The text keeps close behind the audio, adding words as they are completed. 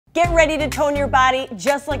Get ready to tone your body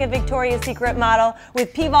just like a Victoria's Secret model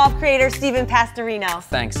with P-Volve creator Steven Pastorino.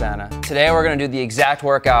 Thanks, Anna. Today we're gonna do the exact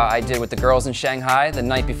workout I did with the girls in Shanghai the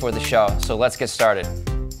night before the show. So let's get started.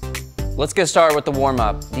 Let's get started with the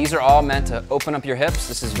warm-up. These are all meant to open up your hips.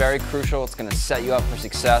 This is very crucial. It's gonna set you up for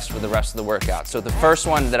success for the rest of the workout. So the first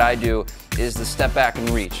one that I do is the step back and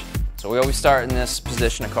reach. So we always start in this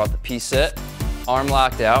position. I call it the P-sit, arm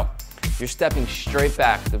locked out. You're stepping straight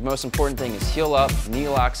back. The most important thing is heel up, knee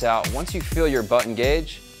locks out. Once you feel your butt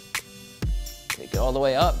engage, take it all the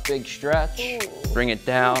way up, big stretch, bring it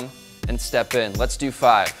down, and step in. Let's do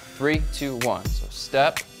 5. 3, 2, 1. So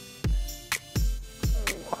step,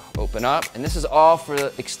 open up, and this is all for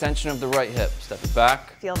the extension of the right hip. Step it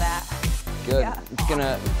back. Feel that. Good. Yeah.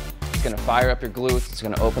 It's gonna fire up your glutes. It's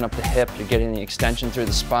gonna open up the hip. You're getting the extension through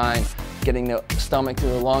the spine, getting the stomach to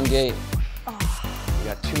elongate. We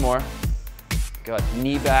got 2 more. Good,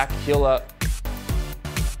 knee back, heel up.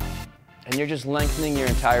 And you're just lengthening your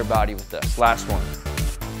entire body with this. Last one.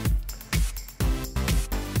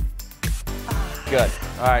 Good.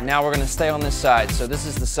 All right, now we're gonna stay on this side. So this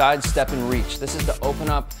is the side step and reach. This is to open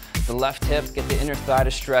up the left hip, get the inner thigh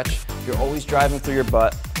to stretch. You're always driving through your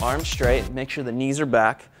butt. Arms straight, make sure the knees are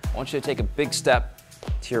back. I want you to take a big step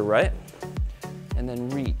to your right, and then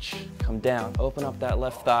reach, come down. Open up that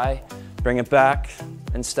left thigh, bring it back,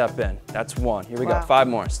 and step in. That's 1. Here we go, 5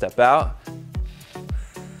 more. Step out,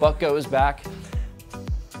 butt goes back,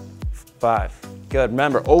 5. Good,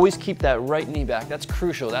 remember, always keep that right knee back. That's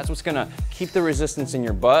crucial. That's what's gonna keep the resistance in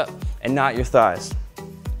your butt and not your thighs.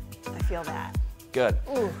 I feel that. Good.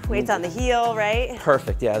 Ooh, weight's on the heel, right?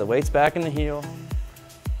 Perfect, yeah, the weight's back in the heel.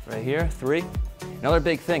 Right here, 3. Another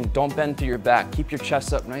big thing, don't bend through your back. Keep your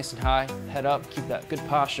chest up nice and high, head up, keep that good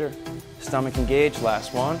posture. Stomach engaged,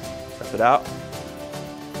 last one. Step it out.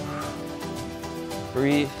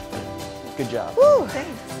 Breathe. Good job. Woo,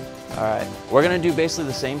 thanks. All right, we're gonna do basically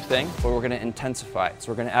the same thing, but we're gonna intensify it.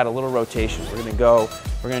 So we're gonna add a little rotation. We're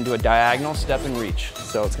gonna do a diagonal step and reach.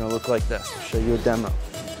 So it's gonna look like this. I'll show you a demo.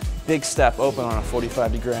 Big step open on a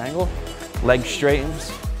 45-degree angle. Leg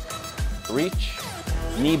straightens, reach,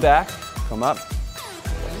 knee back, come up,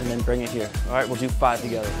 and then bring it here. All right, we'll do 5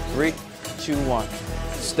 together. 3, 2, 1.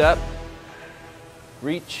 Step,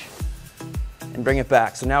 reach, and bring it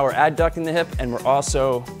back. So now we're adducting the hip and we're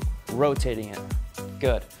also rotating it.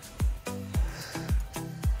 Good.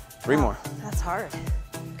 3 more. That's hard.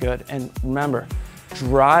 Good, and remember,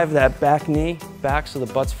 drive that back knee back so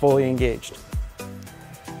the butt's fully engaged.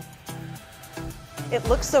 It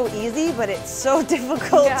looks so easy, but it's so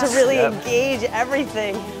difficult to really engage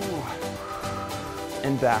everything.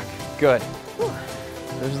 And back, good.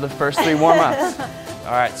 Those are the first 3 warm-ups.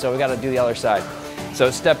 All right, so we gotta do the other side. So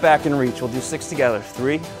step back and reach. We'll do 6 together.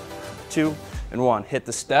 3, 2, and 1. Hit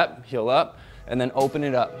the step, heel up, and then open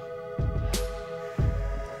it up.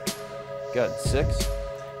 Good, 6,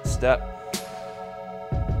 step.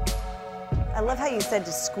 I love how you said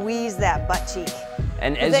to squeeze that butt cheek.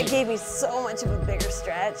 And that gave me so much of a bigger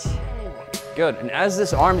stretch. Good, and as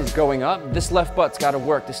this arm is going up, this left butt's gotta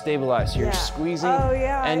work to stabilize. So you're squeezing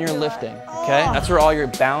and you're lifting, okay? That's where all your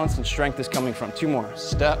balance and strength is coming from. 2 more,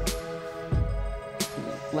 step.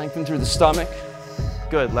 Lengthen through the stomach.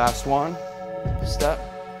 Good, last one. Step.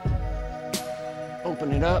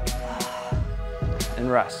 Open it up. And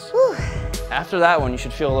rest. Whew. After that one, you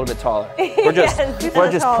should feel a little bit taller. We're just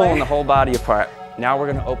pulling the whole body apart. Now we're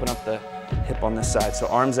gonna open up the hip on this side. So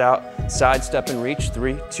arms out, side step and reach.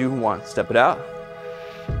 3, 2, 1. Step it out.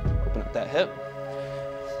 Open up that hip.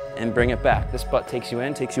 And bring it back. This butt takes you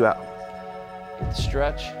in, takes you out. Get the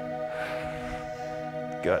stretch.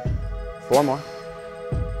 Good. 4 more.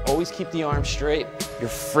 Always keep the arms straight. You're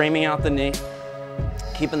framing out the knee,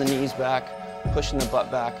 keeping the knees back, pushing the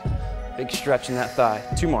butt back, big stretch in that thigh.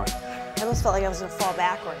 2 more. I almost felt like I was gonna fall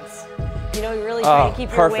backwards. You know, you're really trying to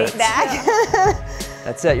keep your weight back.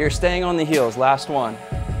 That's it, you're staying on the heels, last one.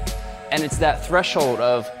 And it's that threshold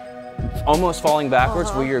of almost falling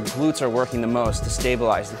backwards where your glutes are working the most to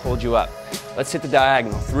stabilize, to hold you up. Let's hit the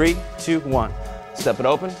diagonal. 3, 2, 1. Step it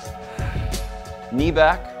open, knee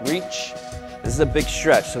back, reach. This is a big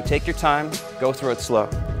stretch, so take your time, go through it slow.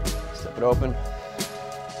 Step it open.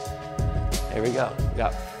 There we go. We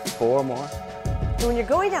got 4 more. And when you're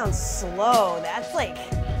going down slow, that's like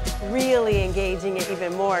really engaging it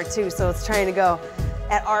even more too. So it's trying to go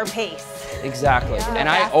at our pace. Exactly. And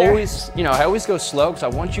I always go slow because I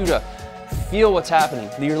want you to feel what's happening.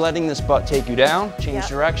 You're letting this butt take you down, change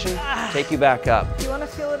direction, take you back up. Do you want to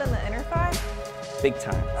feel it in the inner thigh? Big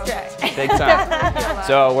time. Okay. Big time.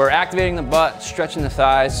 So we're activating the butt, stretching the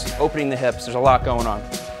thighs, opening the hips. There's a lot going on.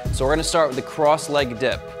 So we're gonna start with the cross leg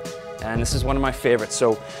dip. And this is one of my favorites.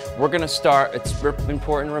 So we're gonna start, it's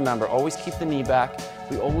important to remember, always keep the knee back.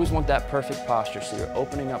 We always want that perfect posture. So you're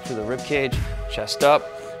opening up through the rib cage, chest up.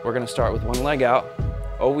 We're gonna start with one leg out,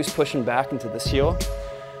 always pushing back into this heel.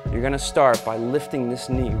 You're gonna start by lifting this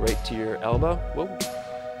knee right to your elbow. Whoa.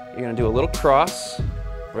 You're gonna do a little cross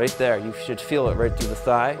right there. You should feel it right through the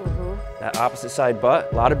thigh. That opposite side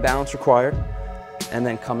butt, a lot of balance required. And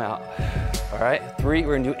then come out. All right, 3,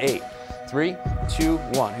 we're gonna do 8. 3, 2,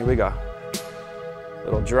 1, here we go.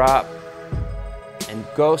 Little drop, and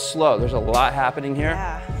go slow. There's a lot happening here.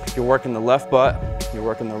 Yeah. You're working the left butt, you're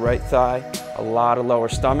working the right thigh, a lot of lower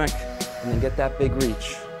stomach, and then get that big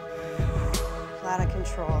reach. A lot of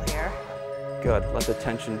control here. Good, let the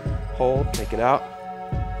tension hold, take it out.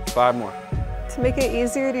 5 more. To make it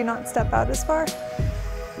easier, do you not step out as far?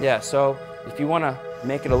 Yeah, so if you wanna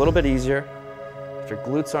make it a little bit easier, if your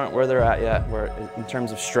glutes aren't where they're at yet, in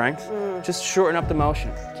terms of strength, just shorten up the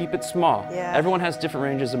motion. Keep it small. Yeah. Everyone has different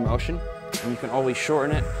ranges of motion, and you can always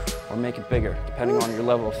shorten it or make it bigger, depending on your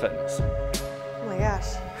level of fitness. Oh my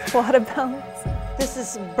gosh. A lot of balance. This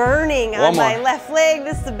is burning One on more. my left leg,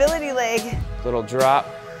 this stability leg. Little drop.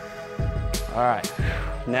 All right,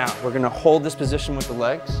 now we're gonna hold this position with the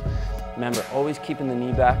legs. Remember, always keeping the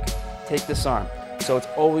knee back. Take this arm. So it's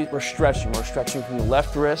always, we're stretching. We're stretching from the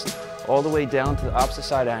left wrist all the way down to the opposite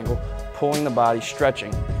side angle, pulling the body,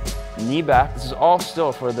 stretching. Knee back, this is all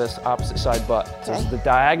still for this opposite side butt. So this is the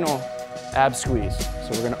diagonal ab squeeze. So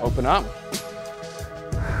we're gonna open up,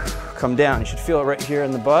 come down. You should feel it right here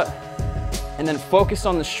in the butt. And then focus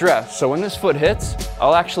on the stretch. So when this foot hits,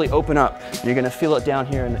 I'll actually open up. You're gonna feel it down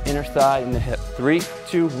here in the inner thigh and the hip. 3,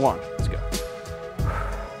 2, 1, let's go.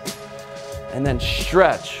 And then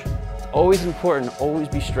stretch. It's always important to always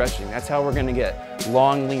be stretching. That's how we're gonna get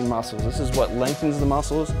long, lean muscles. This is what lengthens the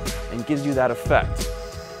muscles and gives you that effect.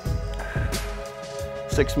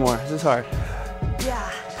 6 more, this is hard.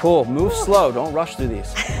 Yeah. Pull, move slow, don't rush through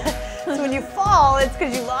these. So when you fall, it's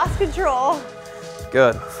because you lost control.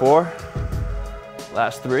 Good, 4,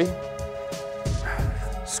 last 3.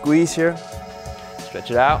 Squeeze here,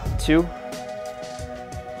 stretch it out, 2.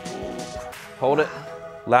 Hold it,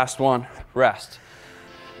 last 1, rest.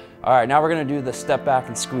 All right, now we're gonna do the step back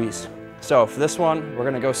and squeeze. So for this one, we're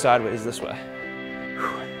gonna go sideways this way.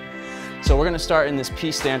 So we're gonna start in this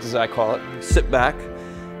P stance, as I call it. Sit back,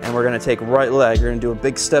 and we're gonna take right leg. You're gonna do a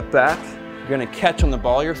big step back. You're gonna catch on the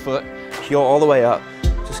ball of your foot, heel all the way up.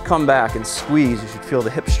 Just come back and squeeze. You should feel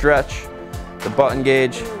the hip stretch, the butt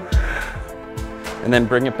engage, and then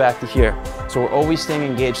bring it back to here. So we're always staying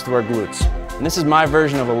engaged through our glutes. And this is my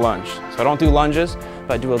version of a lunge. So I don't do lunges,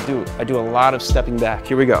 but I do a lot of stepping back.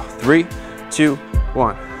 Here we go. 3, 2,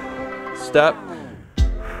 1. Step.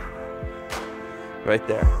 Right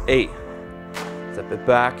there. 8. Step it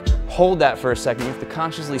back. Hold that for a second. You have to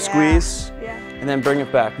consciously squeeze, and then bring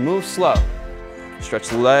it back. Move slow. Stretch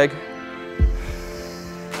the leg.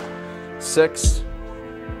 6.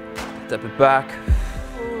 Step it back.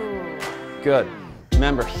 Good.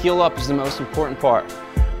 Remember, heel up is the most important part.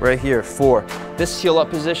 Right here, 4. This heel up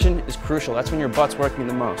position is crucial. That's when your butt's working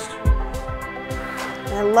the most.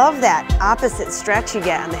 And I love that opposite stretch you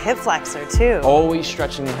get on the hip flexor too. Always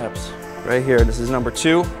stretching the hips. Right here, this is number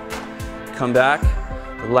 2. Come back.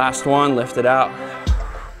 The last one, lift it out.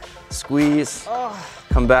 Squeeze.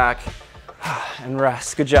 Come back and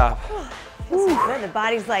rest. Good job. Feels so good. The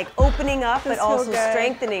body's like opening up, but also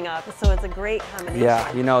strengthening up. So it's a great combination.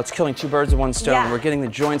 Yeah, you know, it's killing 2 birds with 1 stone. Yeah. We're getting the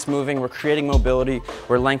joints moving, we're creating mobility,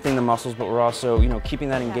 we're lengthening the muscles, but we're also, you know, keeping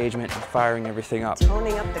that engagement and firing everything up.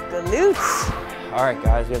 Toning up the glutes. All right,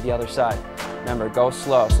 guys, we have the other side. Remember, go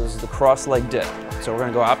slow. So this is the cross leg dip. So we're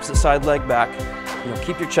gonna go opposite side leg back. You know,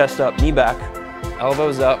 keep your chest up, knee back,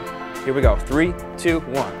 elbows up. Here we go. 3, 2,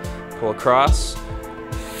 1. Pull across.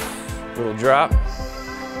 Little drop.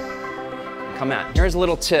 Come out. Here's a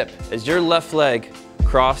little tip. As your left leg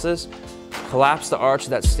crosses, collapse the arch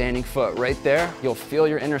of that standing foot right there. You'll feel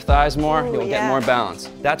your inner thighs more. You'll get more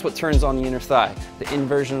balance. That's what turns on the inner thigh, the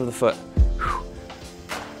inversion of the foot.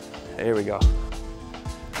 There we go.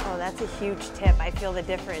 Oh, that's a huge tip. I feel the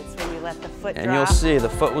difference when you let the foot drop. And you'll see the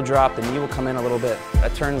foot will drop, the knee will come in a little bit.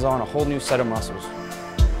 That turns on a whole new set of muscles.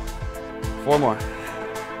 4 more.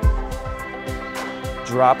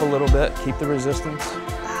 Drop a little bit, keep the resistance.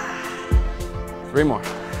 3 more.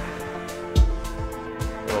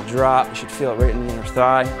 Little drop, you should feel it right in the inner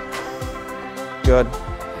thigh. Good.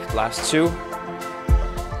 Last 2.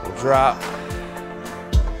 Little drop.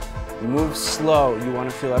 Move slow. You want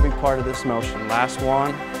to feel every part of this motion. Last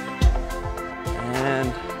 1.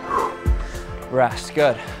 And rest.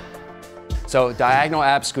 Good. So diagonal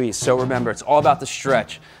ab squeeze. So remember, it's all about the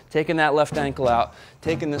stretch. Taking that left ankle out,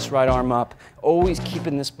 taking this right arm up, always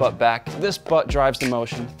keeping this butt back. This butt drives the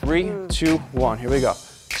motion. 3, 2, 1, here we go.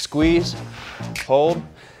 Squeeze, hold,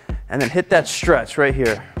 and then hit that stretch right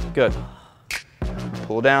here. Good.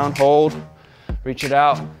 Pull down, hold, reach it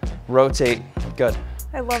out, rotate, good.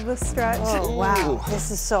 I love this stretch. Oh, wow,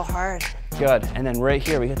 this is so hard. Good, and then right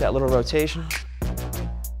here, we hit that little rotation.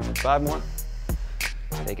 5 more.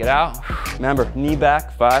 Take it out. Remember, knee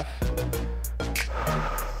back, 5.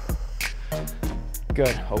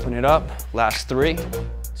 Good, open it up. Last 3.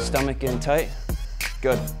 Stomach in tight.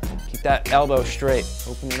 Good. Keep that elbow straight.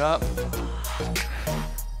 Open it up.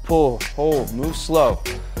 Pull, hold, move slow.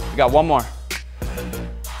 We got 1 more.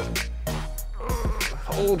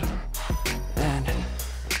 Hold, and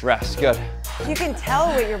rest, good. You can tell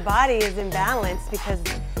when your body is imbalanced because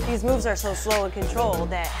these moves are so slow and controlled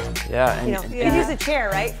that, Yeah, and, you know, you can use a chair,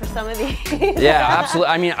 right, for some of these. yeah,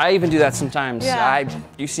 absolutely. I mean, I even do that sometimes. Yeah.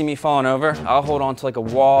 You see me falling over, I'll hold on to like a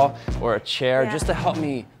wall or a chair Yeah. just to help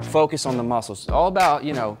me focus on the muscles. It's all about,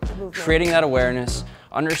 you know, creating that awareness,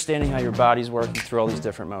 understanding how your body's working through all these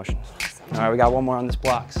different motions. All right, we got 1 more on this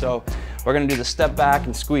block. So we're gonna do the step back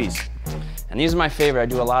and squeeze. And these are my favorite. I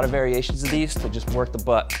do a lot of variations of these to just work the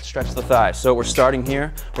butt, stretch the thighs. So we're starting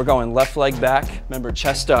here. We're going left leg back. Remember,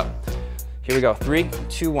 chest up. Here we go, 3,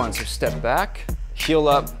 2, 1. So step back, heel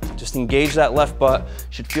up, just engage that left butt.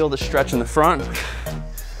 Should feel the stretch in the front.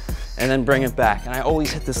 And then bring it back. And I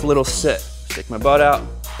always hit this little sit. Stick my butt out,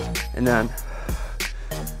 and then,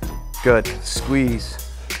 good, squeeze.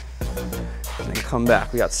 And then come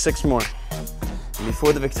back. We got 6 more. And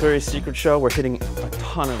before the Victoria's Secret show, we're hitting a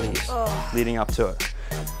ton of these leading up to it.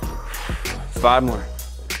 5 more.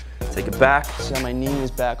 Take it back. See how my knee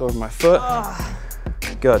is back over my foot?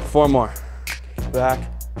 Good. 4 more. Take it back.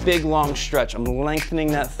 Big long stretch. I'm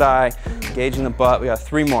lengthening that thigh, engaging the butt. We got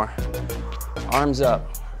 3 more. Arms up.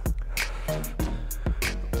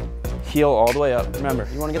 Heel all the way up. Remember,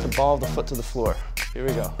 you want to get the ball of the foot to the floor. Here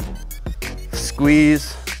we go.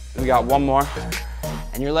 Squeeze. We got 1 more.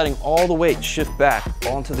 And you're letting all the weight shift back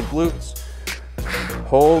onto the glutes.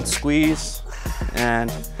 Hold, squeeze,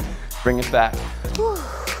 and bring it back.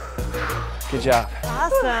 Good job.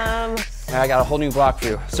 Awesome. Now I got a whole new block for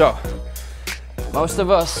you. So, most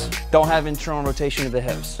of us don't have internal rotation of the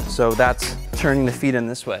hips. So that's turning the feet in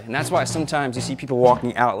this way. And that's why sometimes you see people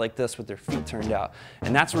walking out like this with their feet turned out.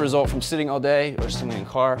 And that's a result from sitting all day or sitting in a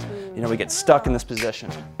car. You know, we get stuck in this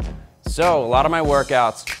position. So a lot of my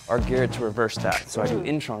workouts are geared to reverse that. So I do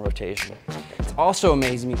internal rotation. It's also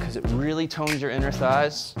amazing because it really tones your inner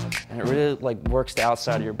thighs and it really like works the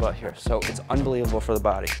outside of your butt here. So it's unbelievable for the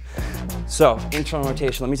body. So internal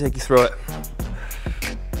rotation, let me take you through it.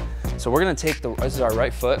 So we're gonna take this is our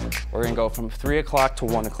right foot. We're gonna go from 3 o'clock to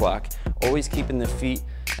 1 o'clock, always keeping the feet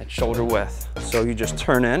at shoulder width. So you just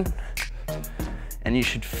turn in and you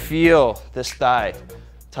should feel this thigh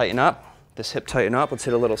tighten up. This hip tighten up. Let's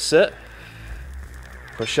hit a little sit.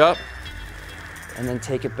 Push up. And then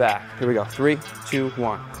take it back. Here we go. 3, 2,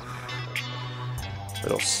 1.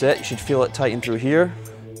 Little sit. You should feel it tighten through here.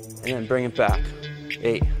 And then bring it back.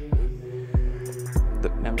 8.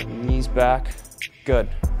 Remember, knees back. Good.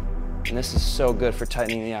 And this is so good for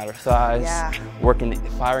tightening the outer thighs. Yeah.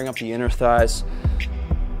 Firing up the inner thighs.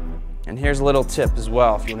 And here's a little tip as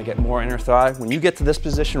well. If you want to get more inner thigh, when you get to this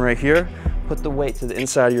position right here, put the weight to the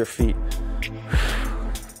inside of your feet.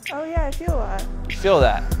 Oh yeah, I feel that. You feel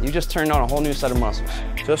that. You just turned on a whole new set of muscles.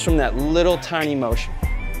 Just from that little tiny motion.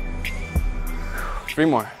 3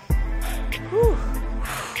 more. Whew.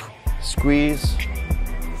 Squeeze.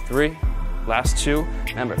 3. Last 2.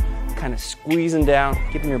 Remember, kind of squeezing down,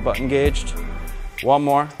 keeping your butt engaged. 1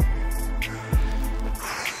 more.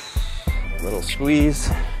 Little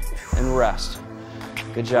squeeze and rest.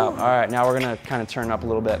 Good job. All right, now we're gonna kind of turn up a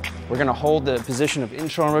little bit. We're gonna hold the position of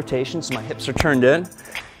internal rotation so my hips are turned in.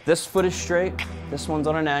 This foot is straight, this one's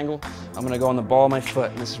on an angle. I'm gonna go on the ball of my foot,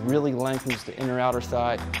 and this really lengthens the inner outer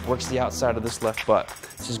thigh, works the outside of this left butt.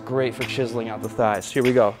 This is great for chiseling out the thighs. Here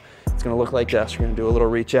we go. It's gonna look like this. We're gonna do a little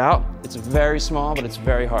reach out. It's very small, but it's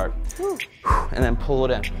very hard. And then pull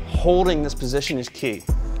it in. Holding this position is key.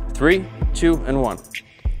 3, 2, and 1.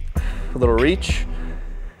 A little reach,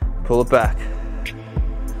 pull it back.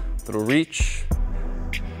 Little reach.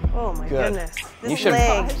 Oh my goodness. This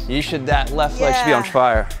That left leg should be on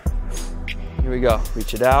fire. Here we go.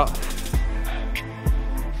 Reach it out.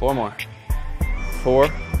 4 more. 4.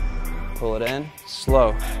 Pull it in.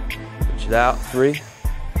 Slow. Reach it out. 3.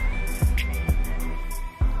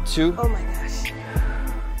 2. Oh my gosh.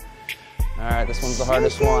 All right, this one's the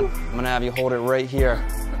hardest one. I'm gonna have you hold it right here.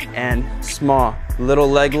 And small. Little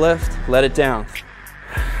leg lift. Let it down.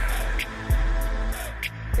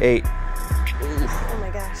 8. Oh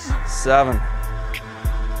 7,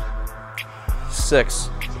 6.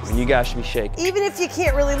 And you guys should be shaking. Even if you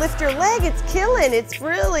can't really lift your leg, it's killing. It's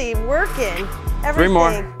really working. Everything. 3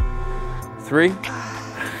 more. 3,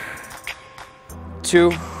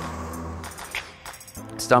 2.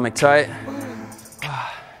 Stomach tight.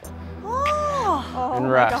 Oh,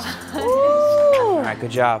 And rest. Ooh, All right, good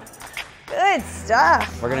job. good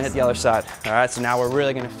stuff. We're gonna hit the other side. All right, so now we're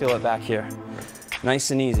really gonna feel it back here.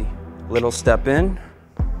 Nice and easy. Little step in.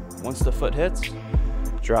 Once the foot hits,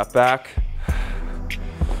 drop back,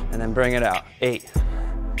 and then bring it out. 8.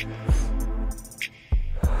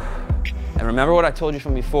 And remember what I told you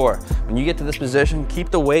from before. When you get to this position, keep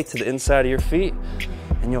the weight to the inside of your feet,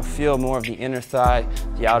 and you'll feel more of the inner thigh,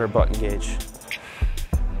 the outer butt engage.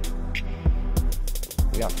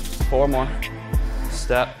 We got 4 more.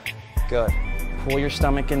 Step, good. Pull your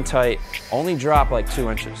stomach in tight. Only drop like 2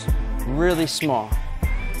 inches. Really small.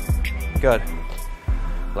 Good.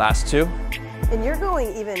 Last 2. And you're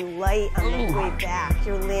going even light on the way back.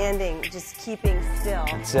 You're landing, just keeping still.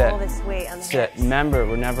 That's it. All this weight on the That's it. hips. Remember,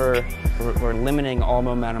 we're limiting all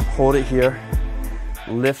momentum. Hold it here.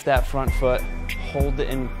 Lift that front foot. Hold the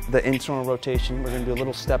internal rotation. We're gonna do a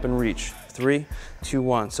little step and reach. 3, 2,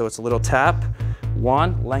 1. So it's a little tap.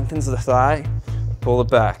 1, lengthens the thigh. Pull it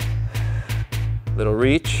back. Little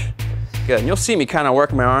reach. Good. And you'll see me kind of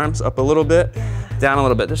work my arms up a little bit, down a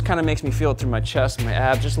little bit. This kind of makes me feel it through my chest, my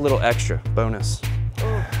abs, just a little extra bonus.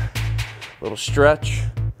 Little stretch.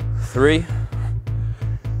 3.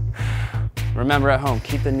 Remember at home,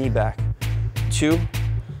 keep the knee back. 2.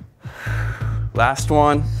 Last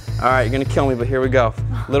 1. All right, you're gonna kill me, but here we go.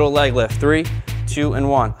 Little leg lift. 3, 2, and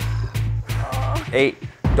 1. 8.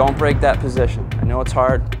 Don't break that position. I know it's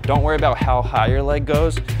hard. Don't worry about how high your leg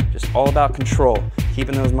goes. Just all about control,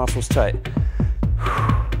 keeping those muscles tight.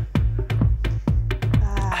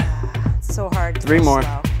 It's so hard to 3 go more.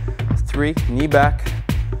 slow. 3, knee back.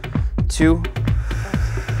 2.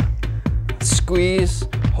 Squeeze,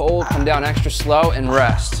 hold, come down extra slow, and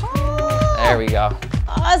rest. There we go.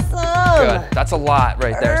 Awesome. Good. That's a lot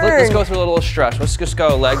right there. So let's go through a little stretch. Let's just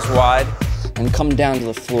go legs wide and come down to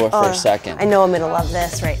the floor for a second. I know I'm gonna love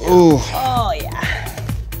this right now. Ooh. Oh yeah.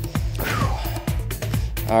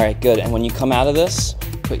 All right, good. And when you come out of this,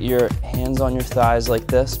 put your hands on your thighs like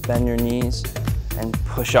this, bend your knees, and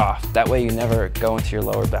push off. That way you never go into your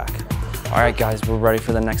lower back. All right, guys, we're ready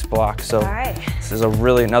for the next block. So All right. this is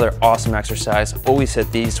another awesome exercise. Always hit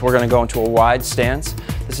these. We're gonna go into a wide stance.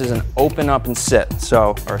 This is an open up and sit,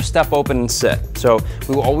 or step open and sit. So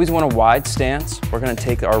we will always want a wide stance. We're gonna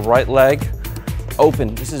take our right leg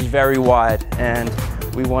open. This is very wide, and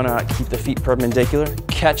we wanna keep the feet perpendicular.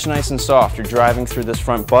 Catch nice and soft. You're driving through this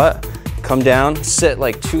front butt. Come down, sit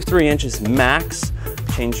like 2-3 inches max,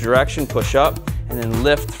 change direction, push up, and then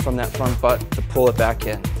lift from that front butt to pull it back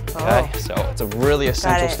in. Okay, so it's a really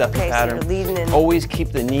essential stepping pattern. So you're leading in. Always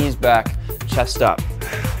keep the knees back, chest up.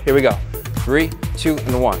 Here we go. 3, 2,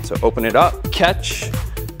 and 1. So open it up, catch,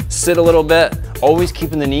 sit a little bit, always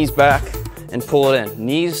keeping the knees back and pull it in.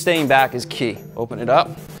 Knees staying back is key. Open it up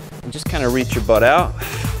and just kind of reach your butt out.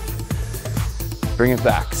 Bring it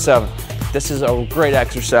back. 7. This is a great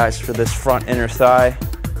exercise for this front inner thigh,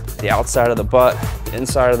 the outside of the butt,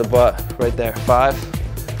 inside of the butt, right there. 5.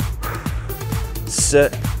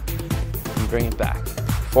 Sit and bring it back.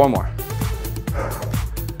 4 more.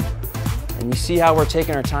 And you see how we're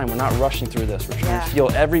taking our time. We're not rushing through this. We're trying to feel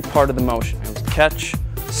every part of the motion. Catch,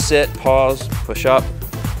 sit, pause, push up,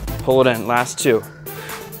 pull it in. Last 2.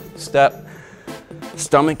 Step,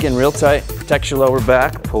 stomach in real tight, protect your lower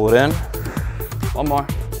back, pull it in. 1 more.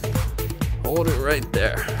 Hold it right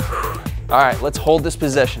there. All right, let's hold this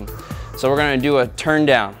position. So we're gonna do a turn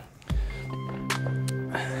down.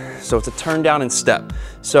 So it's a turn down and step.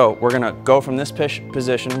 So we're gonna go from this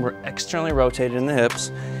position, we're externally rotated in the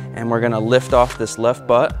hips, and we're gonna lift off this left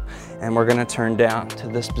butt, and we're gonna turn down to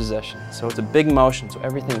this position. So it's a big motion, so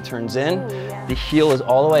everything turns in. The heel is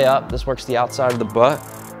all the way up. This works the outside of the butt.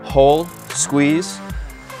 Hold, squeeze,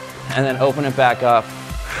 and then open it back up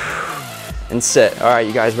and sit. All right,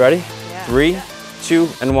 you guys ready? 3, 2,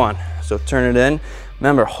 and 1. So turn it in.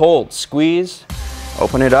 Remember, hold, squeeze,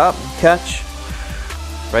 open it up, catch,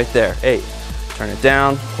 right there. 8. Turn it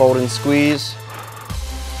down, hold and squeeze.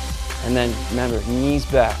 And then remember, knees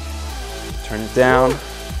back. Turn it down.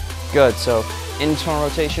 Good, so internal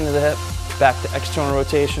rotation of the hip, back to external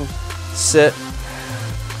rotation. Sit,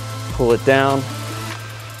 pull it down,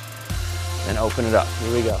 and open it up.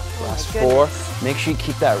 Here we go. Last 4. Make sure you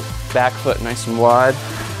keep that back foot nice and wide.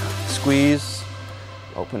 Squeeze,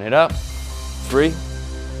 open it up. 3.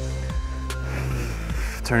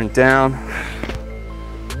 Turn it down.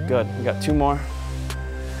 Good, we got 2 more.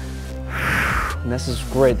 And this is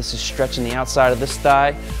great. This is stretching the outside of this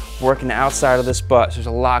thigh, working the outside of this butt. So there's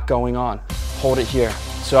a lot going on. Hold it here.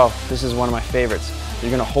 So this is one of my favorites.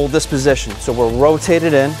 You're gonna hold this position. So we're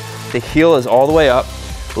rotated in. The heel is all the way up.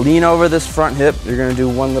 Lean over this front hip. You're gonna do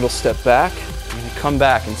one little step back. You're gonna come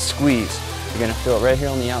back and squeeze. You're gonna feel it right here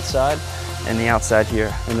on the outside and the outside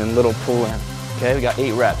here. And then little pull in. Okay, we got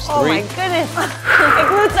 8 reps. Oh my goodness, my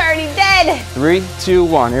glutes are already dead. 3, 2,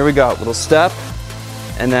 1, here we go. Little step,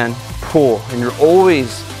 and then pull. And you're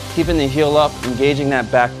always keeping the heel up, engaging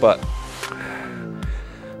that back butt.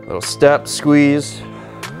 Little step, squeeze.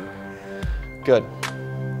 Good.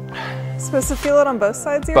 Supposed to feel it on both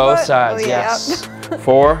sides of your butt? Both sides, Oh, yeah. yes.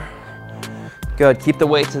 4. Good, keep the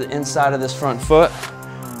weight to the inside of this front foot.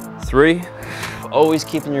 3, always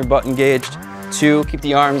keeping your butt engaged. 2, keep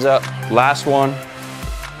the arms up. Last one,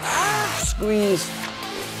 squeeze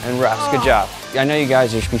and rest. Good job. I know you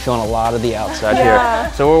guys should be feeling a lot of the outside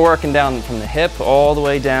here. So we're working down from the hip all the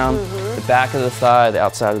way down, the back of the thigh, the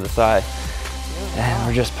outside of the thigh. And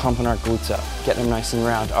we're just pumping our glutes up, getting them nice and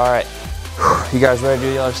round. All right, you guys ready to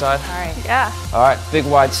do the other side? All right. Yeah. All right, big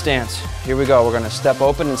wide stance. Here we go. We're gonna step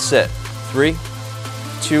open and sit. 3,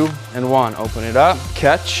 2, and 1. Open it up,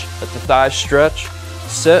 catch, let the thighs stretch,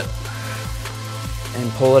 sit, and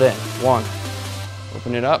pull it in. 1,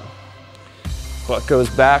 open it up, butt goes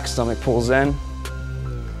back, stomach pulls in.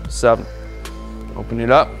 7, open it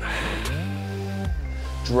up,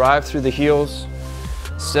 drive through the heels.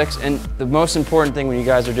 6, and the most important thing when you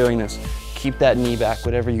guys are doing this, keep that knee back,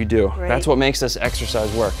 whatever you do. Right. That's what makes this exercise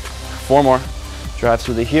work. 4 more, drive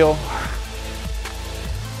through the heel.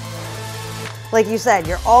 Like you said,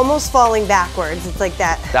 you're almost falling backwards. It's like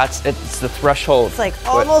that. It's the threshold. It's like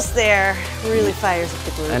almost there. Really fires up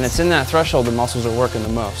the glutes. And it's in that threshold the muscles are working the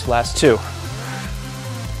most. Last 2.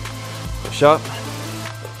 Push up,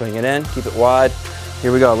 bring it in, keep it wide.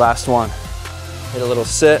 Here we go, last one. Hit a little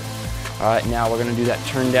sit. All right, now we're gonna do that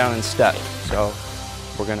turn down and step. So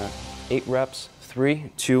we're gonna 8 reps, 3,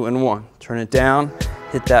 2, and 1. Turn it down,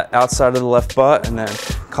 hit that outside of the left butt, and then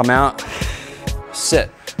come out, sit.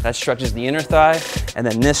 That stretches the inner thigh, and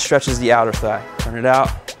then this stretches the outer thigh. Turn it out.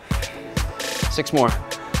 6 more.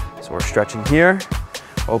 So we're stretching here,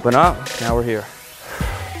 open up, now we're here.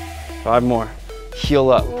 5 more. Heel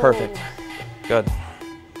up, perfect. Good.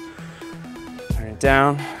 Turn it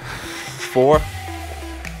down. 4.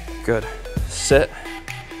 Good. Sit.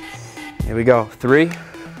 Here we go. 3.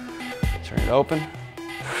 Turn it open.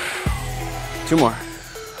 2 more.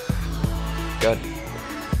 Good.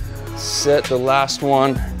 Sit, the last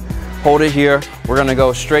one. Hold it here. We're gonna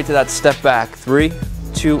go straight to that step back. 3,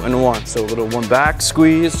 2, and 1. So a little one back,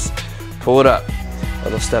 squeeze, pull it up. A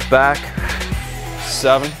little step back.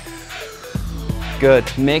 7. Good.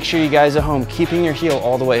 Make sure you guys at home keeping your heel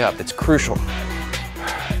all the way up. It's crucial.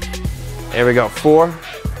 There we go. 4.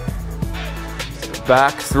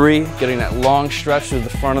 Back. 3. Getting that long stretch through the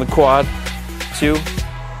front of the quad. 2.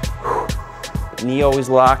 Knee always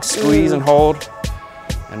locked. Squeeze and hold.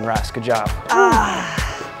 And rest. Good job.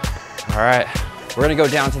 All right. We're gonna go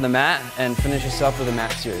down to the mat and finish this up with a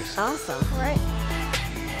mat series. Awesome. All right.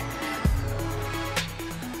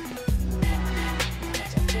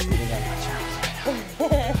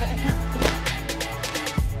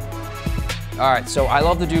 All right, so I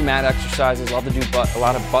love to do mat exercises, love to do a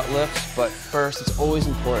lot of butt lifts, but first it's always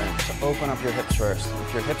important to open up your hips first.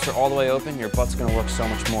 If your hips are all the way open, your butt's gonna work so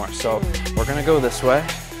much more. So we're gonna go this way,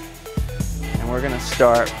 and we're gonna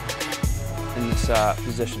start in this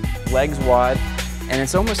position. Legs wide, and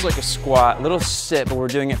it's almost like a squat, little sit, but we're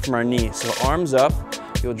doing it from our knees. So arms up,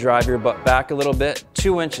 you'll drive your butt back a little bit,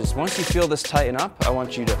 2 inches. Once you feel this tighten up, I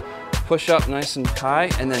want you to push up nice and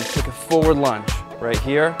high, and then take a forward lunge. Right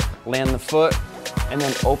here, land the foot, and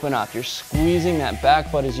then open up. You're squeezing that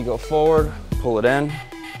back butt as you go forward, pull it in,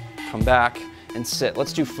 come back, and sit.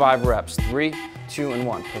 Let's do 5 reps, 3, 2, and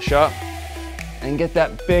 1. Push up, and get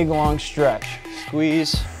that big long stretch.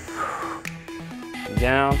 Squeeze,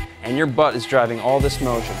 down, and your butt is driving all this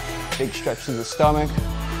motion. Big stretch through the stomach,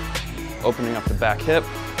 opening up the back hip.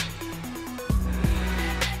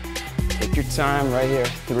 Take your time right here.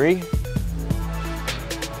 3.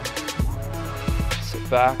 Sit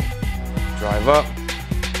back, drive up.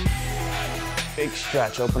 Big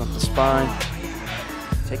stretch, open up the spine.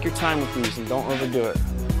 Take your time with these and don't overdo it.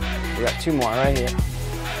 We got 2 more right here.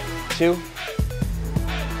 2.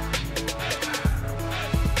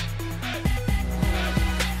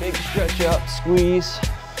 Big stretch up, squeeze,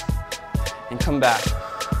 and come back.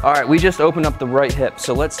 All right, we just opened up the right hip,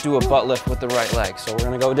 so let's do a butt lift with the right leg. So we're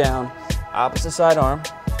gonna go down, opposite side arm.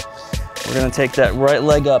 We're gonna take that right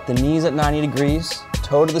leg up, the knees at 90 degrees,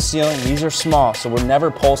 toe to the ceiling. These are small, so we're never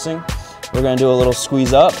pulsing. We're gonna do a little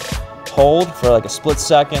squeeze up, hold for like a split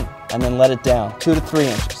second, and then let it down, 2 to 3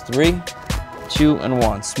 inches. 3, 2, and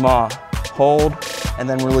 1. Small, hold, and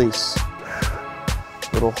then release.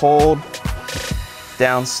 Little hold,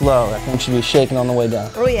 down slow. That thing should be shaking on the way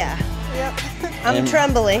down. Oh yeah. Yep. I'm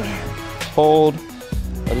trembling. Hold,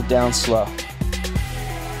 let it down slow.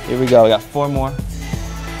 Here we go, we got 4 more.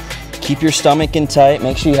 Keep your stomach in tight.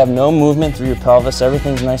 Make sure you have no movement through your pelvis.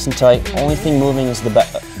 Everything's nice and tight. Only thing moving is the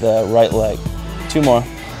right leg. 2 more.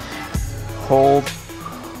 Hold,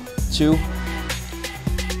 2.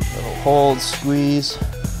 Little hold, squeeze,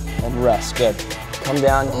 and rest. Good. Come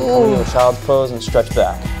down, you can come into a child's pose and stretch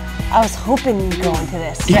back. I was hoping you'd go into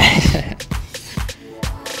this.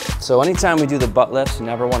 So anytime we do the butt lifts, you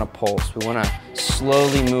never want to pulse. We want to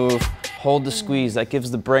slowly move, hold the squeeze. That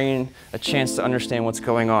gives the brain a chance to understand what's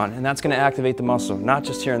going on. And that's going to activate the muscle, not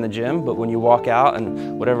just here in the gym, but when you walk out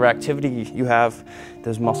and whatever activity you have,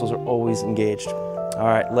 those muscles are always engaged. All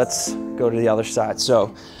right, let's go to the other side.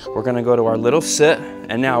 So we're going to go to our little sit,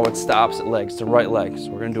 and now it's the opposite leg, it's the right leg.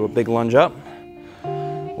 So we're going to do a big lunge up.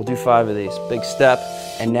 We'll do 5 of these. Big step,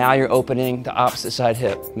 and now you're opening the opposite side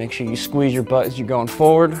hip. Make sure you squeeze your butt as you're going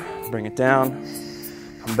forward. Bring it down,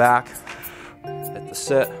 come back, hit the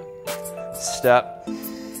sit, step.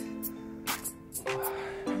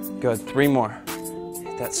 Good, 3 more.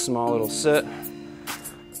 Hit that small little sit.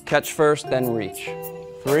 Catch first, then reach.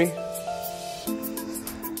 3.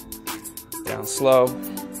 Down slow.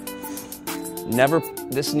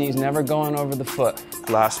 This knee's never going over the foot.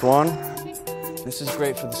 Last one. This is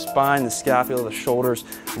great for the spine, the scapula, the shoulders,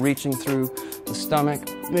 reaching through the stomach.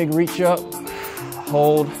 Big reach up,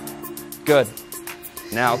 hold, good.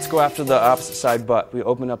 Now let's go after the opposite side butt. We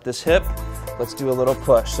open up this hip, let's do a little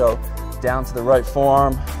push. So down to the right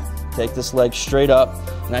forearm, take this leg straight up,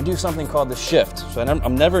 and I do something called the shift. So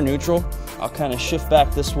I'm never neutral. I'll kind of shift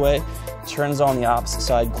back this way, turns on the opposite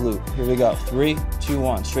side glute. Here we go, 3, 2,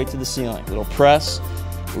 1, straight to the ceiling. Little press,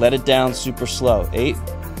 let it down super slow. 8,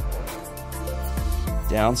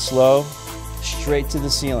 down slow, straight to the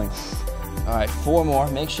ceiling. All right, 4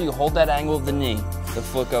 more. Make sure you hold that angle of the knee. The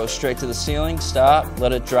foot goes straight to the ceiling, stop,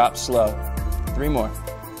 let it drop slow. 3 more.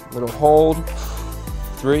 Little hold,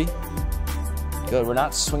 3. Good, we're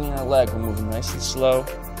not swinging our leg, we're moving nice and slow.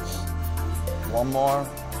 1 more,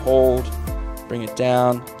 hold, bring it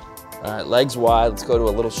down. All right, legs wide, let's go to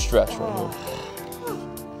a little stretch right here.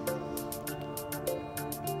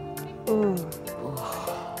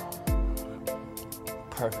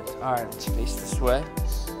 Perfect. All right, let's face this way.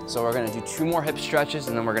 So we're gonna do 2 more hip stretches,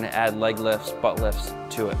 and then we're gonna add leg lifts, butt lifts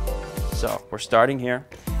to it. So we're starting here,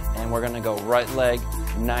 and we're gonna go right leg,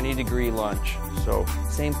 90-degree lunge. So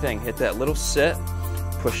same thing, hit that little sit,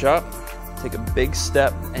 push up, take a big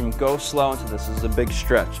step, and go slow into this. This is a big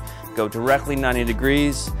stretch. Go directly 90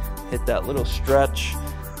 degrees, hit that little stretch,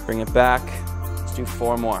 bring it back. Let's do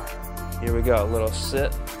 4 more. Here we go, little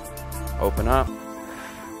sit, open up,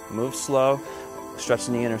 move slow,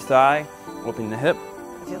 stretching the inner thigh, opening the hip.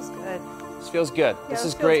 It feels good. This feels good. Yeah, this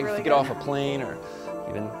is feels great really if you get good. off a plane or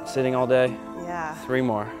even sitting all day. Yeah. 3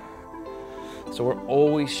 more. So we're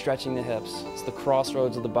always stretching the hips. It's the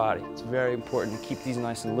crossroads of the body. It's very important to keep these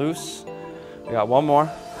nice and loose. We got 1 more.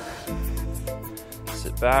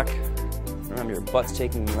 Sit back. Remember, your butt's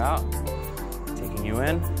taking you out, taking you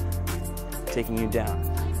in, taking you down.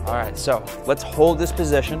 All right, so let's hold this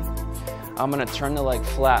position. I'm gonna turn the leg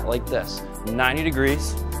flat like this, 90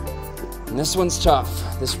 degrees. And this one's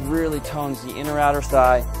tough. This really tones the inner outer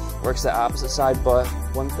thigh, works the opposite side butt.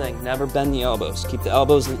 One thing, never bend the elbows. Keep the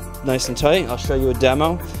elbows nice and tight. I'll show you a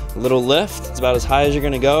demo. A little lift, it's about as high as you're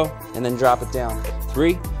gonna go, and then drop it down.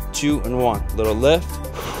 3, 2, and 1. Little lift,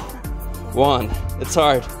 1. It's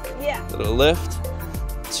hard. Yeah. Little lift,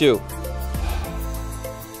 2.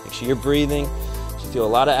 Make sure you're breathing. You feel a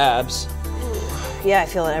lot of abs. Yeah, I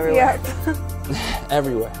feel it everywhere. Yep.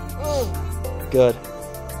 Everywhere. Good.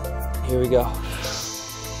 Here we go.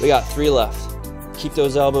 We got 3 left. Keep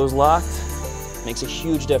those elbows locked. Makes a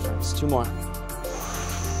huge difference. 2 more.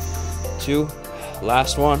 2.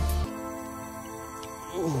 Last one.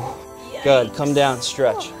 Good. Come down,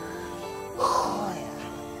 stretch.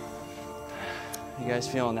 You guys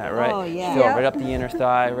feeling that, right? Oh, yeah. Feel it right up the inner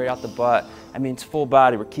thigh, right out the butt. I mean, it's full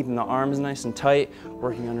body. We're keeping the arms nice and tight,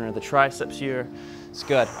 working under the triceps here. It's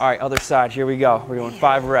good. All right, other side. Here we go. We're doing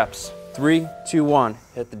 5 reps. 3, 2, 1.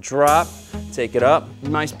 Hit the drop, take it up.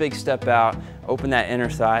 Nice big step out. Open that inner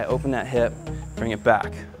thigh, open that hip, bring it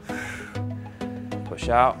back. Push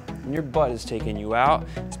out. And your butt is taking you out.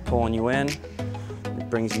 It's pulling you in. It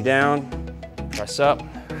brings you down. Press up.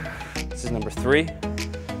 This is number 3.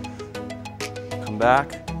 Come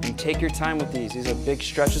back and take your time with these. These are big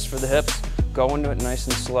stretches for the hips. Go into it nice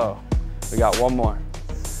and slow. We got one more.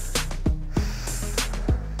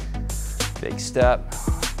 Big step.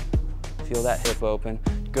 Feel that hip open.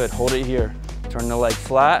 Good, hold it here. Turn the leg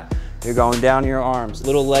flat. You're going down your arms.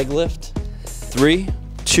 Little leg lift. 3,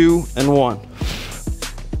 2, and 1.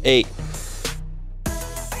 8.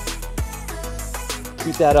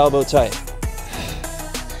 Keep that elbow tight.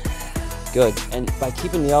 Good, and by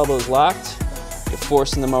keeping the elbows locked, you're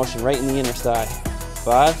forcing the motion right in the inner thigh.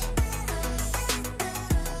 5,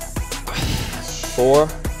 4,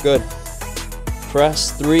 good.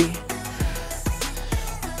 Press, 3,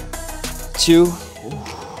 2,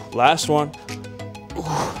 last one.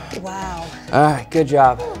 Wow. All right, good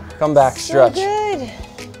job. Come back, stretch. So good.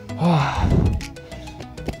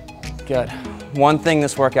 Good. One thing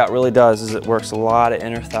this workout really does is it works a lot of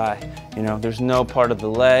inner thigh. You know, there's no part of the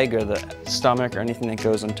leg or the stomach or anything that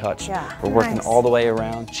goes untouched. Yeah, we're working nice. all the way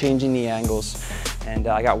around, changing the angles, and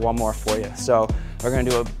I got one more for you. So we're gonna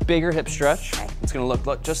do a bigger hip stretch. Okay. It's gonna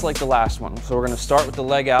look just like the last one. So we're gonna start with the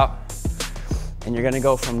leg out, and you're gonna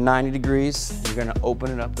go from 90 degrees, you're gonna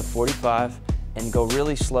open it up to 45, and go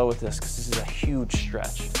really slow with this because this is a huge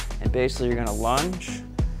stretch. And basically you're gonna lunge,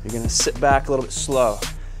 you're gonna sit back a little bit slow.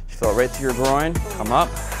 You feel it right through your groin, come up,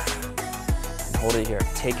 and hold it here.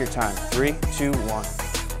 Take your time. 3, 2, 1.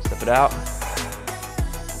 Step it out.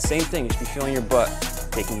 Same thing, you should be feeling your butt.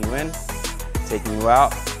 Taking you in, taking you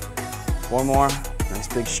out. One more, nice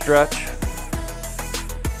big stretch.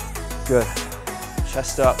 Good.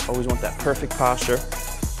 Chest up, always want that perfect posture.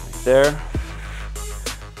 Right there.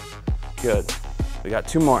 Good. We got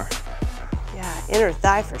 2 more. Yeah, inner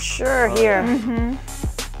thigh for sure here.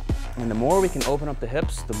 And the more we can open up the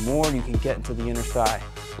hips, the more you can get into the inner thigh.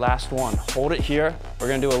 Last one, hold it here. We're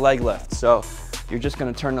gonna do a leg lift. So you're just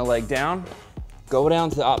gonna turn the leg down, go down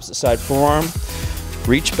to the opposite side forearm,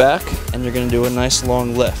 reach back, and you're gonna do a nice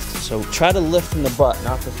long lift. So try to lift from the butt,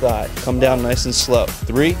 not the thigh. Come down nice and slow.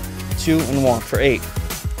 3, 2, and 1 for 8.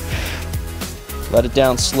 Let it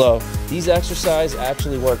down slow. These exercises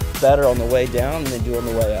actually work better on the way down than they do on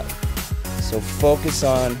the way up. So focus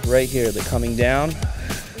on right here, the coming down.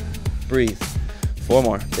 Breathe. 4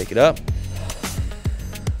 more. Take it up.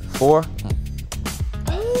 4.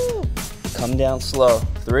 Come down slow.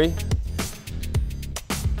 3.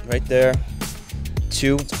 Right there.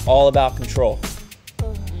 2. It's all about control.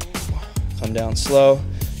 Come down slow.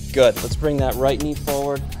 Good. Let's bring that right knee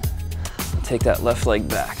forward. Take that left leg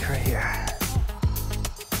back right here.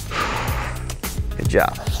 Good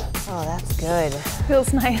job. Oh, that's good.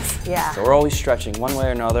 Feels nice. Yeah. So we're always stretching one way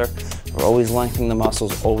or another. We're always lengthening the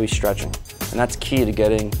muscles, always stretching. And that's key to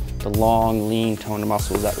getting the long, lean, toned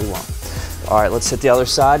muscles that we want. All right, let's hit the other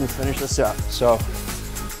side and finish this up. So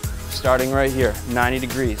starting right here, 90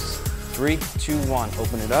 degrees. 3, 2, 1,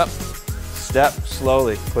 open it up. Step,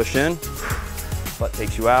 slowly, push in. Butt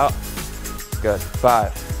takes you out. Good,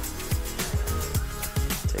 5.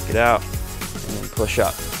 Take it out, and then push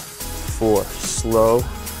up. 4, slow,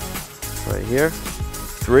 right here.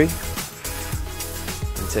 3,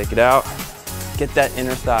 and take it out. Get that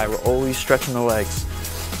inner thigh. We're always stretching the legs.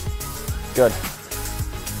 Good.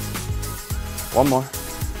 1 more.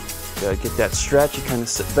 Good, get that stretch. You kind of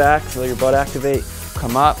sit back, feel your butt activate.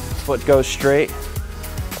 Come up, foot goes straight.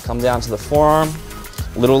 Come down to the forearm.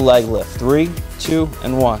 Little leg lift. 3, 2,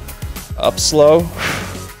 and 1. Up slow,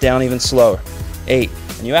 down even slower. 8.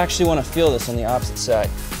 And you actually want to feel this on the opposite side.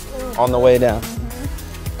 On the way down.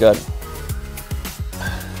 Good.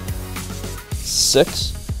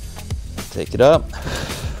 6. Take it up.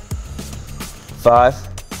 5.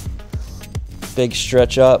 Big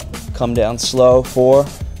stretch up. Come down slow. 4.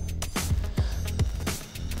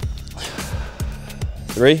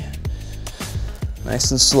 3.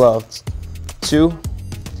 Nice and slow. 2.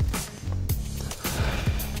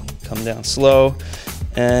 Come down slow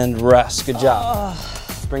and rest. Good job.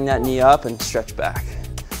 Bring that knee up and stretch back.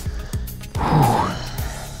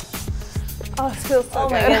 Oh, it feels so Oh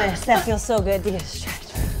good. my goodness, that feels so good to get a stretch.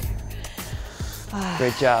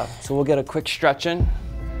 Great job. So we'll get a quick stretch in.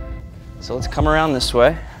 So let's come around this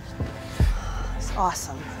way. It's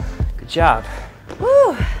awesome. Good job.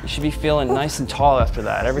 Woo. You should be feeling nice and tall after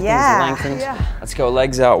that. Everything's Yeah. lengthened. Yeah. Let's go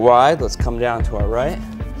legs out wide. Let's come down to our right.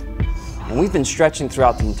 And we've been stretching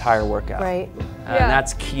throughout the entire workout. Right. And Yeah.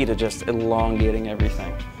 that's key to just elongating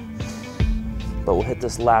everything. But we'll hit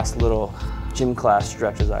this last little gym class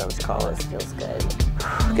stretch, as I always call it. This feels good.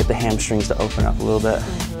 Get the hamstrings to open up a little bit.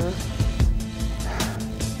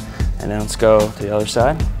 And then let's go to the other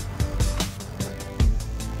side.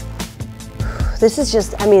 This is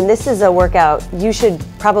just, I mean, this is a workout you should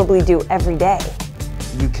probably do every day.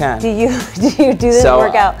 You can. Do you do this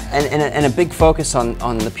workout? And a big focus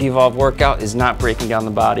on the P-Volve workout is not breaking down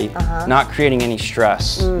the body, not creating any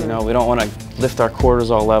stress. You know, we don't want to lift our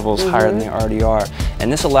cortisol levels higher than they already are.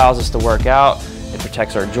 And this allows us to work out. It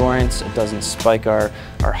protects our joints. It doesn't spike our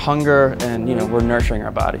hunger, and you know, we're nurturing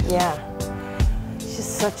our body. Yeah. It's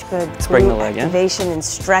just such good activation and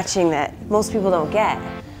stretching that most people don't get.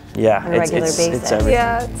 Yeah, on a regular basis. It's everything.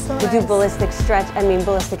 Yeah, it's so We do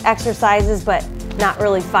ballistic exercises, but not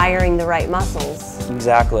really firing the right muscles.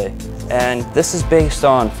 Exactly. And this is based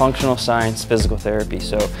on functional science physical therapy.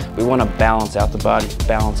 So we want to balance out the body,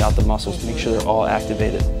 balance out the muscles, make sure they're all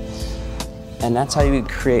activated. And that's how you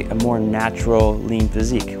create a more natural, lean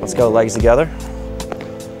physique. Let's go, legs together.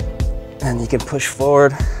 And you can push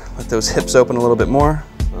forward, let those hips open a little bit more.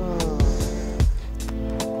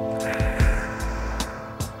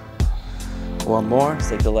 One more, let's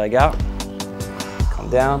take the leg out, come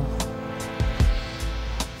down.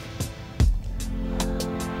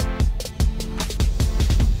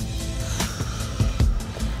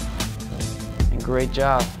 And great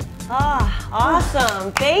job. Ah,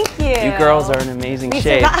 awesome, thank you. You girls are in amazing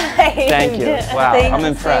shape. Survived. Thank you. Wow, I'm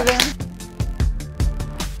impressed.